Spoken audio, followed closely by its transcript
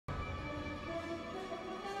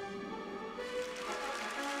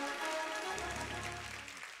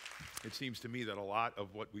it seems to me that a lot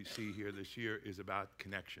of what we see here this year is about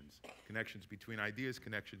connections. Connections between ideas,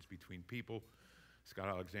 connections between people. Scott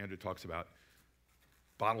Alexander talks about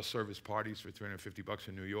bottle service parties for $350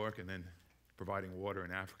 in New York and then providing water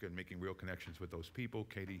in Africa and making real connections with those people.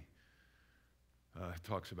 Katie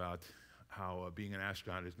talks about how being an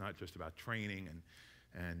astronaut is not just about training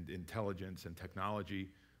and intelligence and technology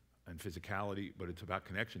and physicality, but it's about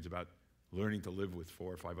connections, about learning to live with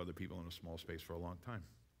 4 or 5 other people in a small space for a long time.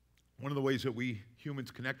 One of the ways that we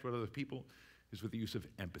humans connect with other people is with the use of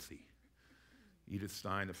empathy. Edith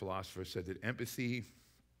Stein, the philosopher, said that empathy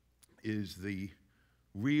is the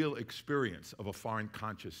real experience of a foreign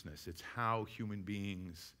consciousness. It's how human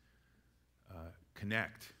beings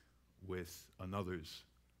connect with another's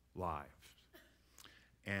lives.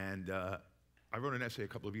 And I wrote an essay a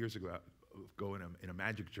couple of years ago in a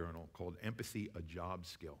magic journal called Empathy, a Job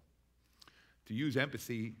Skill. To use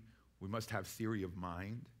empathy, we must have theory of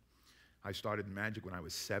mind. I started in magic when I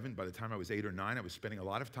was 7. By the time I was 8 or 9, I was spending a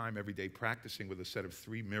lot of time every day practicing with a set of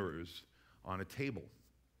 3 mirrors on a table.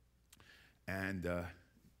 And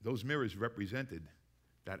those mirrors represented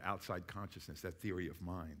that outside consciousness, that theory of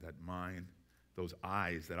mind, those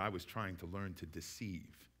eyes that I was trying to learn to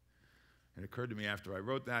deceive. And it occurred to me after I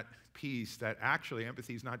wrote that piece that actually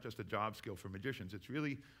empathy is not just a job skill for magicians. It's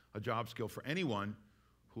really a job skill for anyone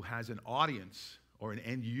who has an audience or an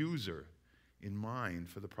end user in mind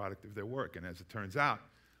for the product of their work. And as it turns out,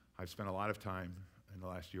 I've spent a lot of time in the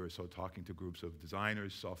last year or so talking to groups of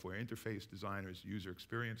designers, software interface designers, user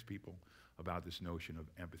experience people about this notion of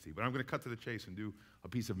empathy. But I'm going to cut to the chase and do a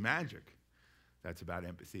piece of magic that's about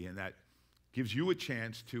empathy, and that gives you a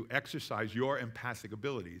chance to exercise your empathic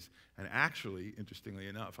abilities. And actually, interestingly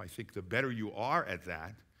enough, I think the better you are at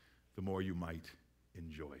that, the more you might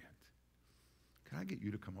enjoy it. Can I get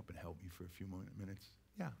you to come up and help me for a few minutes?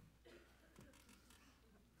 Yeah.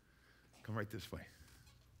 Come right this way.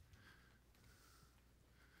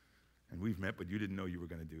 And we've met, but you didn't know you were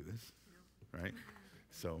going to do this, no. Right?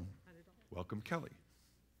 So, welcome, Kelly.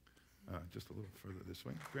 Just a little further this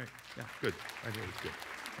way. Great. Yeah, good. Right here is good.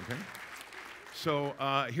 Okay? So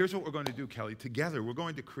here's what we're going to do, Kelly. Together, we're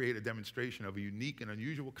going to create a demonstration of a unique and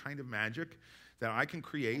unusual kind of magic that I can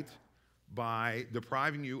create by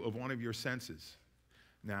depriving you of one of your senses.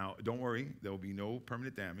 Now, don't worry. There will be no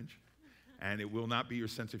permanent damage, and it will not be your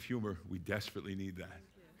sense of humor. We desperately need that.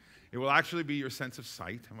 It will actually be your sense of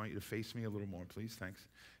sight. I want you to face me a little more, please. Thanks.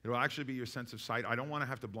 It will actually be your sense of sight. I don't want to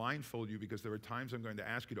have to blindfold you because there are times I'm going to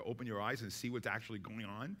ask you to open your eyes and see what's actually going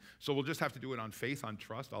on. So we'll just have to do it on faith, on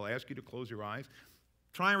trust. I'll ask you to close your eyes.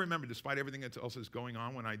 Try and remember, despite everything else that's going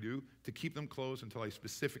on when I do, to keep them closed until I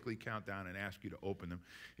specifically count down and ask you to open them.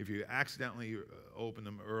 If you accidentally open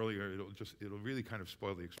them earlier, it'll really kind of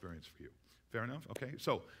spoil the experience for you. Fair enough? Okay.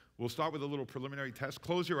 So we'll start with a little preliminary test.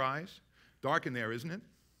 Close your eyes. Dark in there, isn't it?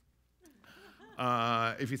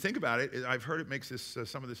 If you think about it, I've heard it makes this,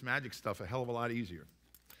 some of this magic stuff a hell of a lot easier.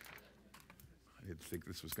 I didn't think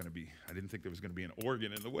there was going to be an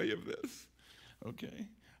organ in the way of this. Okay.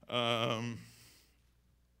 Sorry.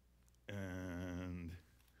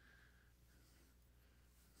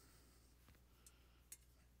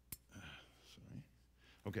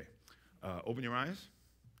 Okay. Open your eyes.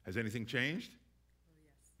 Has anything changed?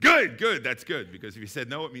 Good, good. That's good. Because if you said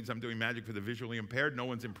no, it means I'm doing magic for the visually impaired. No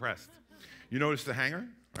one's impressed. You notice the hanger,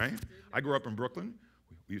 right? I grew up in Brooklyn.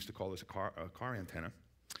 We used to call this a car antenna.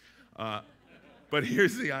 But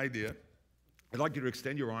here's the idea. I'd like you to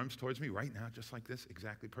extend your arms towards me right now, just like this,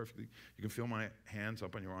 exactly, perfectly. You can feel my hands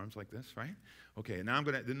up on your arms like this, right? Okay, and now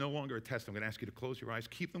they're no longer a test. I'm going to ask you to close your eyes.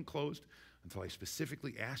 Keep them closed until I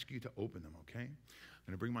specifically ask you to open them, okay? I'm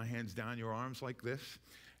going to bring my hands down your arms like this.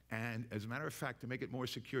 And as a matter of fact, to make it more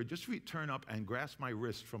secure, just turn up and grasp my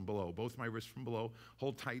wrist from below, both my wrists from below.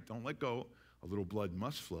 Hold tight, don't let go. A little blood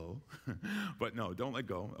must flow, but no, don't let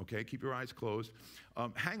go, okay? Keep your eyes closed.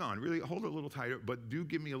 Hang on, really hold it a little tighter, but do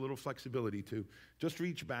give me a little flexibility to just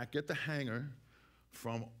reach back, get the hanger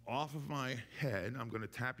from off of my head. I'm going to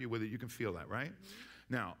tap you with it. You can feel that, right?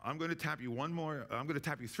 Mm-hmm. Now, I'm going to tap you I'm going to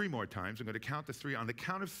tap you 3 more times. I'm going to count to 3. On the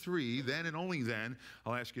count of 3, then and only then,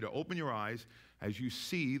 I'll ask you to open your eyes as you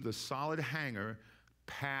see the solid hanger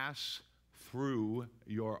pass through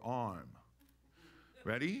your arm.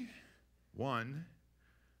 Ready? 1,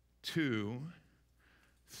 2,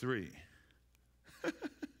 3.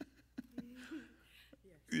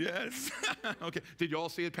 Yes. Okay. Did you all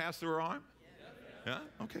see it pass through her arm? Yeah.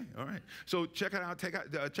 Okay. All right. So check it out. Check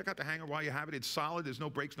out the hanger while you have it. It's solid. There's no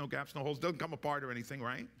breaks, no gaps, no holes. Doesn't come apart or anything,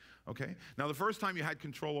 right? Okay. Now the first time you had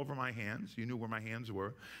control over my hands, you knew where my hands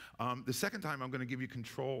were. The second time I'm going to give you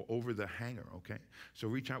control over the hanger. Okay. So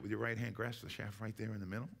reach out with your right hand, grasp the shaft right there in the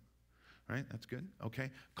middle. right? That's good. Okay.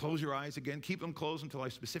 Close your eyes again. Keep them closed until I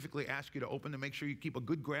specifically ask you to open them. Make sure you keep a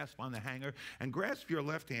good grasp on the hanger and grasp your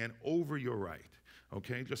left hand over your right.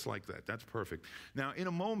 Okay, just like that. That's perfect. Now, in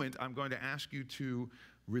a moment, I'm going to ask you to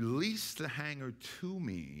release the hanger to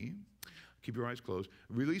me. Keep your eyes closed.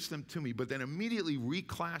 Release them to me, but then immediately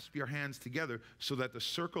reclasp your hands together so that the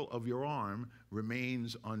circle of your arm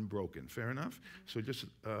remains unbroken. Fair enough? So just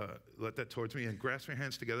let that towards me and grasp your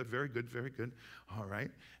hands together. Very good, very good. All right.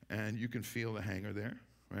 And you can feel the hanger there,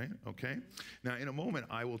 right? Okay. Now, in a moment,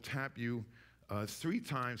 I will tap you 3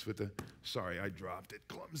 times with the, sorry, I dropped it.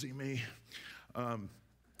 Clumsy me.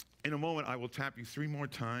 In a moment, I will tap you 3 more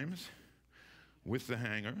times with the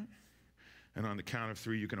hanger. And on the count of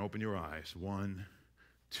 3, you can open your eyes. 1,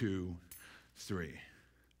 2, 3.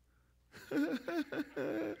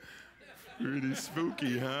 Pretty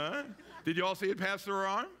spooky, huh? Did you all see it pass through her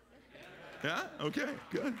arm? Yeah? Okay,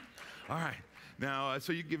 good. All right. Now,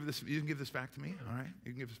 so you can give this back to me, all right?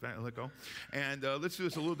 You can give this back and let go. And let's do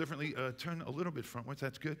this a little differently. Turn a little bit frontwards,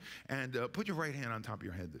 that's good. And put your right hand on top of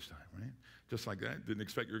your head this time, right? Just like that. Didn't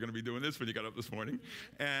expect you were going to be doing this when you got up this morning.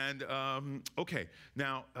 And, okay,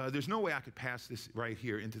 now, there's no way I could pass this right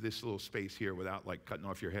here into this little space here without, like, cutting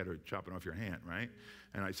off your head or chopping off your hand, right?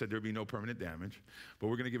 And I said there'd be no permanent damage. But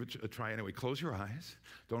we're going to give it a try anyway. Close your eyes.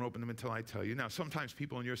 Don't open them until I tell you. Now, sometimes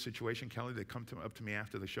people in your situation, Kelly, they come up to me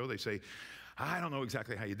after the show. They say, I don't know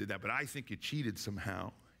exactly how you did that, but I think you cheated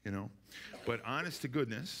somehow, you know. But honest to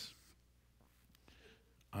goodness,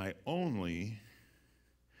 I only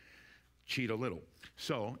cheat a little.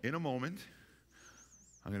 So in a moment,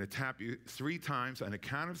 I'm going to tap you 3 times. On the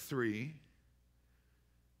count of 3,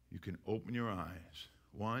 you can open your eyes.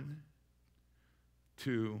 1,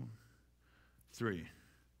 2, 3.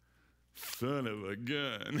 Son of a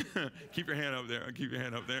gun. Keep your hand up there. Keep your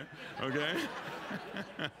hand up there. Okay?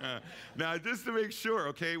 Now, just to make sure,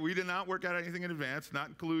 okay, we did not work out anything in advance, not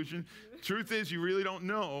in collusion. Truth is, you really don't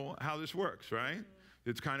know how this works, right?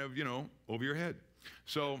 It's kind of, you know, over your head.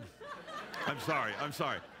 So, I'm sorry.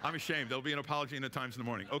 I'm ashamed. There'll be an apology in the Times in the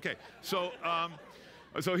morning. Okay, so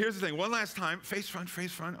here's the thing. One last time, face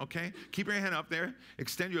front, okay? Keep your hand up there.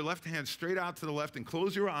 Extend your left hand straight out to the left and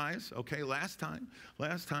close your eyes, okay? Last time.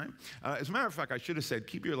 As a matter of fact, I should have said,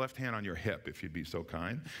 keep your left hand on your hip, if you'd be so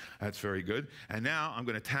kind. That's very good. And now I'm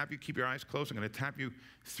going to tap you. Keep your eyes closed. I'm going to tap you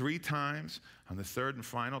 3 times. On the 3rd and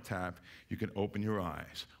final tap, you can open your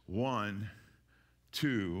eyes. 1,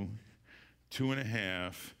 2,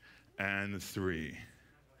 2.5, and 3.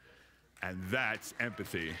 And that's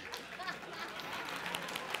empathy.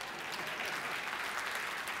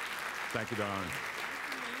 Thank you, darling.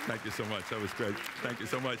 Thank you so much. That was great. Thank you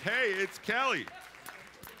so much. Hey, it's Kelly.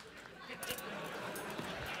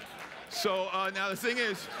 So now the thing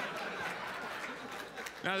is,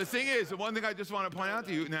 the one thing I just want to point out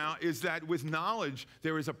to you now is that with knowledge,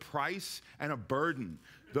 there is a price and a burden.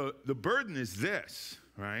 The burden is this,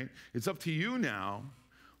 right? It's up to you now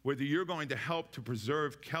whether you're going to help to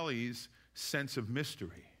preserve Kelly's sense of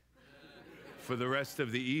mystery for the rest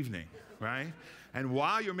of the evening, right? And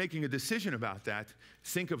while you're making a decision about that,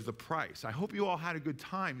 think of the price. I hope you all had a good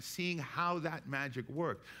time seeing how that magic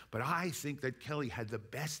worked. But I think that Kelly had the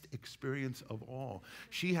best experience of all.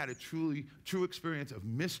 She had a true experience of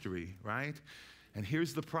mystery, right? And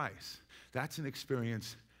here's the price. That's an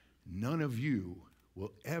experience none of you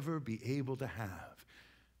will ever be able to have.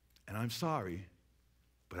 And I'm sorry,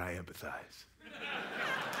 but I empathize.